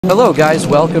Hello guys,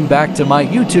 welcome back to my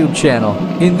YouTube channel.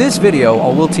 In this video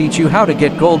I will teach you how to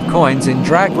get gold coins in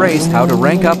drag race, how to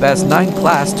rank up S9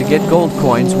 class to get gold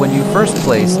coins when you first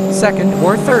place, second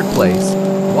or third place.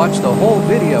 Watch the whole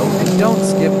video and don't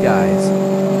skip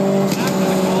guys.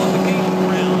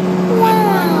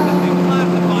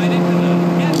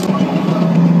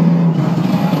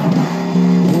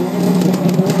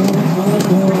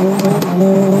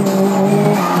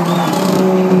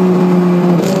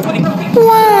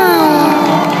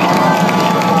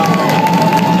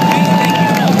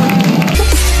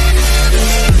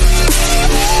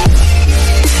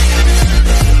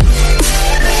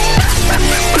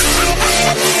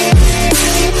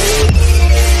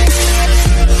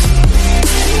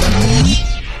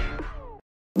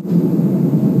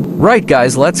 Right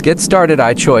guys, let's get started.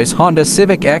 I chose Honda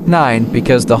Civic X9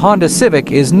 because the Honda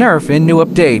Civic is nerf in new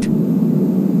update.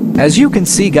 As you can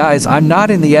see guys, I'm not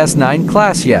in the S9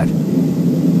 class yet.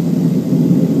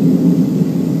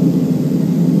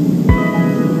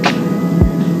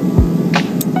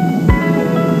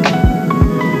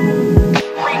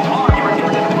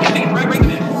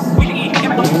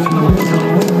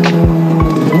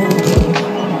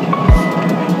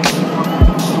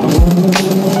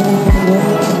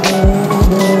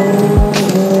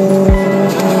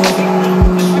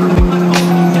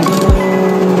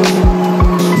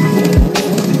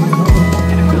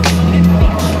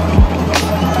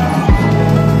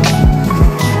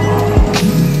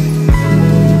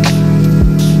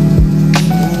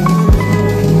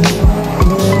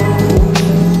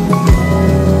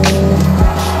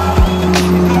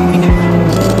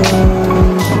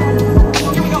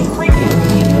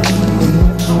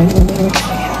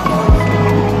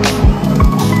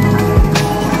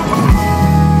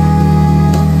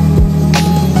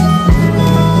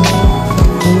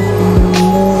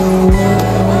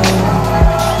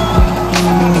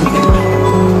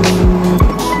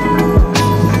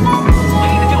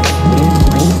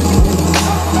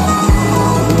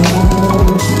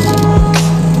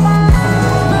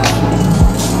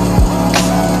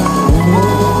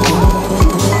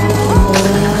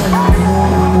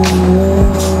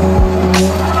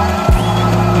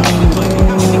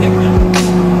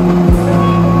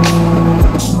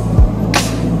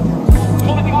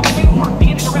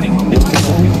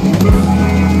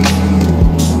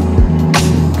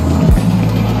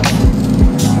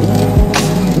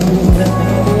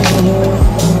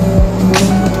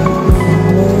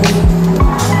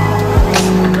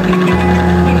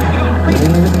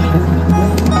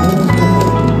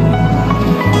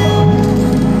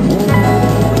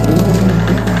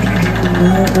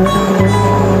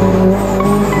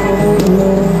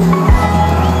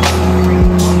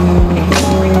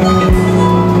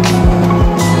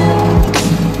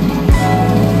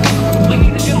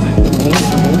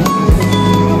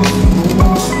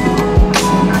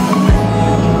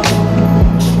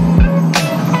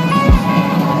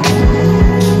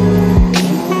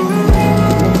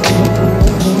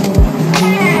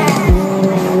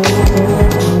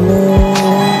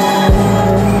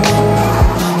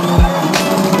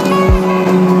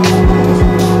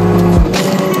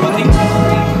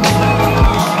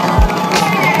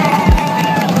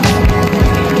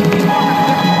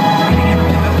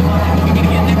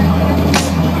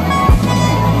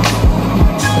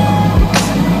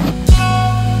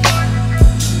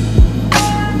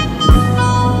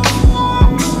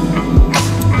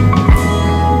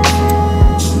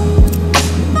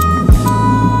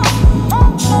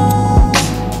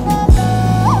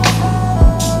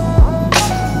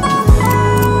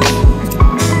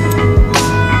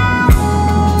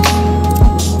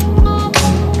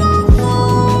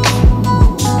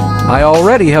 I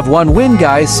already have one win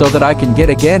guys, so that I can get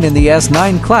again in the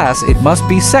S9 class it must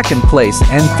be second place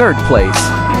and third place.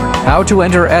 How to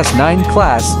enter S9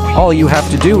 class? All you have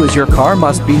to do is your car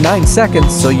must be 9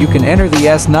 seconds so you can enter the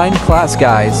S9 class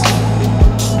guys.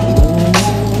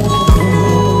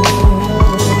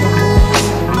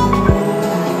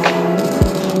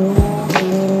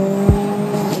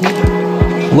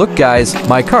 Look guys,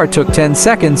 my car took 10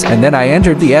 seconds and then I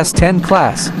entered the S10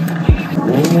 class.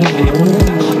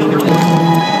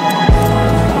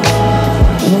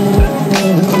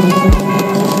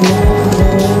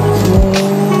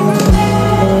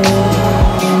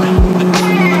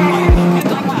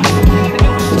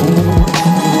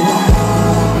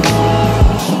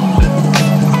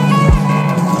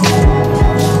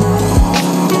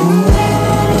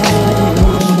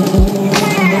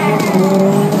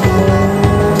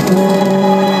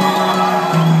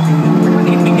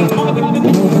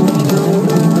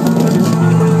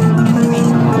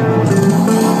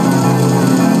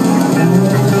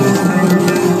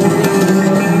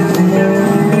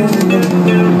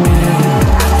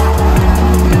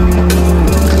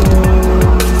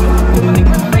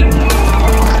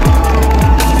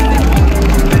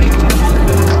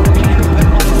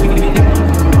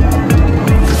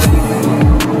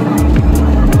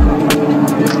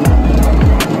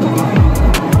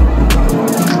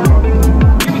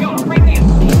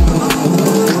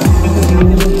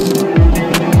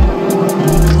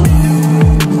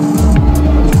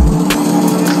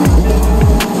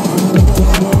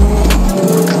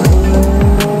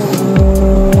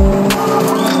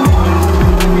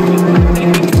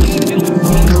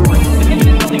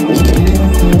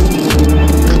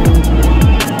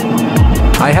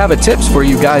 I have a tips for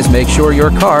you guys. Make sure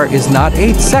your car is not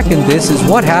 8 second. This is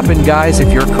what happened, guys,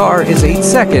 if your car is 8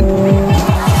 second.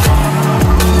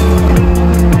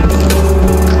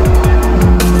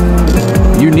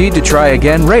 You need to try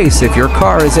again race if your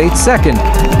car is 8 second.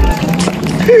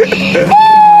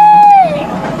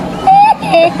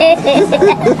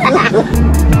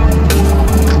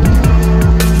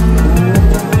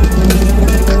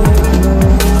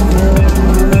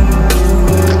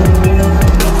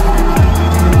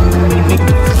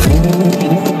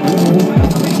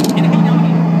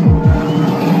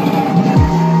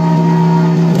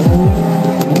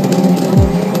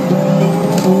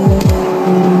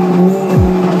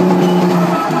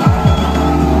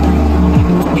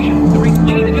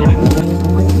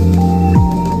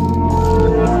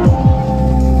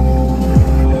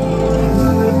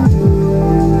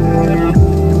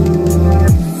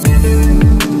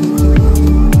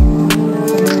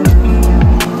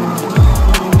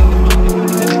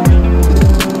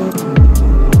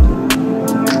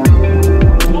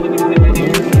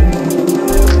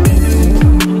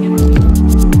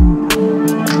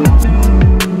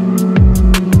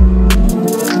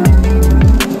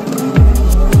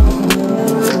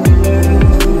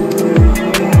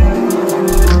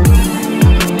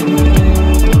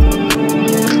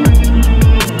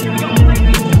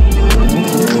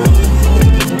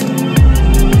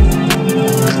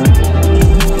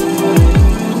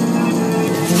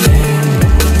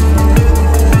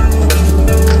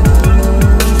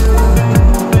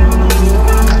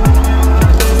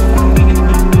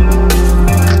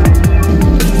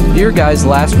 Here, guys,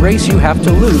 last race you have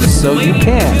to lose, so you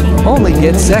can only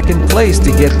get second place to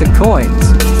get the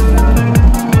coins.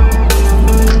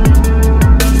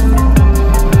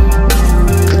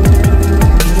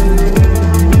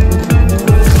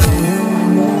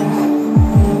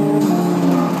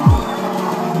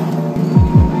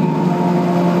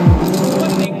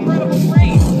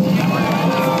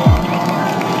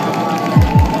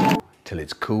 Till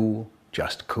it's cool,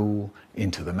 just cool,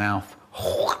 into the mouth.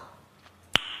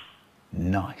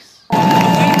 Nice.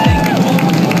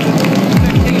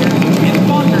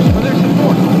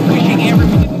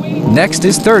 Next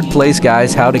is third place,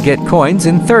 guys. How to get coins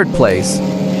in third place.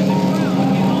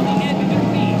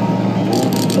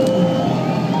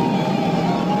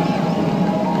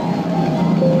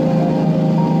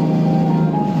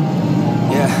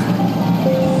 Yeah.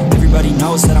 Everybody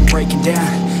knows that I'm breaking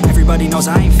down. Everybody knows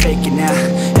I ain't faking now.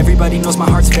 Everybody knows my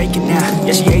heart's faking now.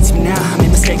 Yeah, she hates me now, I made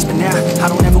mistakes, but now I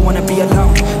don't ever wanna be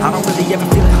alone. I don't really ever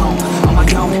feel at home. On my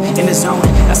own, in the zone,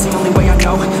 that's the only way I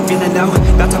know. Feeling low,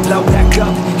 about to blow back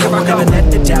up. Here I go. Never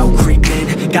let the doubt creep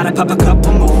in. Gotta pop a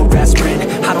couple more aspirin.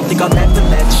 I don't think I'll ever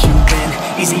let you in.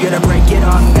 Easier to break it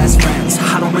off best friends.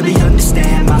 I don't really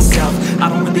understand myself. I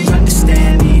don't really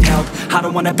understand, need help. I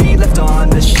don't wanna be left on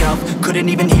the shelf. Couldn't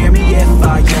even hear me if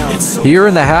I yelled. Here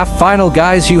in the half final,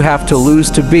 guys, you have to lose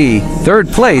to be third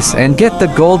place and get the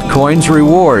gold coins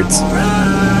rewards.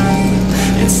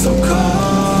 It's so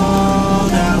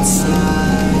cold outside.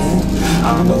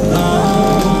 I'm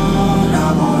alone,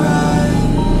 I'm alright.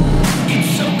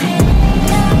 It's so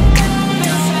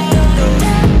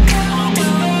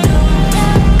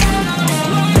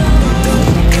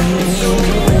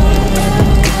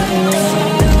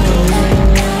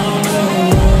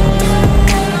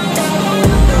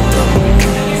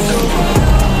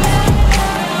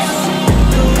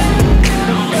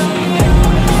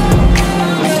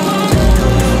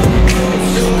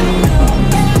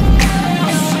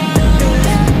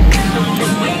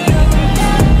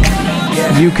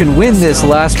You can win this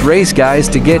last race, guys,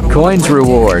 to get coins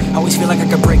reward. Always feel like I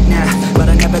could break now, but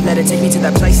I never let it take me to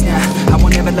that place now. I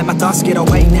won't ever let my thoughts get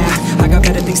away now. I got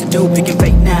better things to do, picking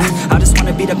fate now. I just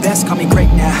wanna be the best, call me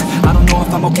great now. I don't know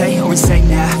if I'm okay or insane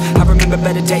now. I remember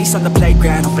better days on the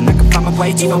playground, hoping I can find my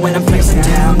way even when I'm feeling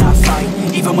down. I fight,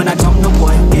 even when I don't know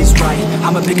what is right.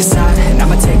 I'm a bigger side, and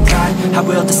I'ma take pride. I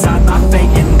will decide my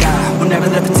fate and die. Will never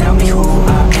let them tell me who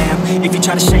I am. If you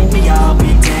try to shake me, I'll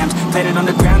be damned. Planet on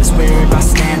the ground is where I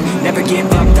stand. Never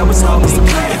give up, that was always the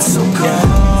plan. It's so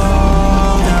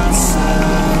cold outside.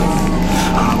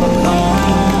 I'm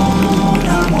alone,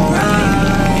 I'm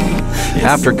alright.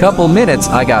 After a couple minutes,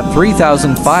 I got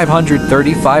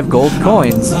 3,535 gold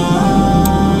coins. Shout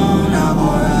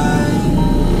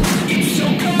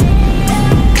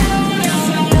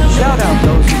out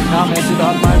those who commented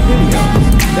on my videos.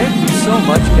 Thank you so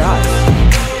much, guys.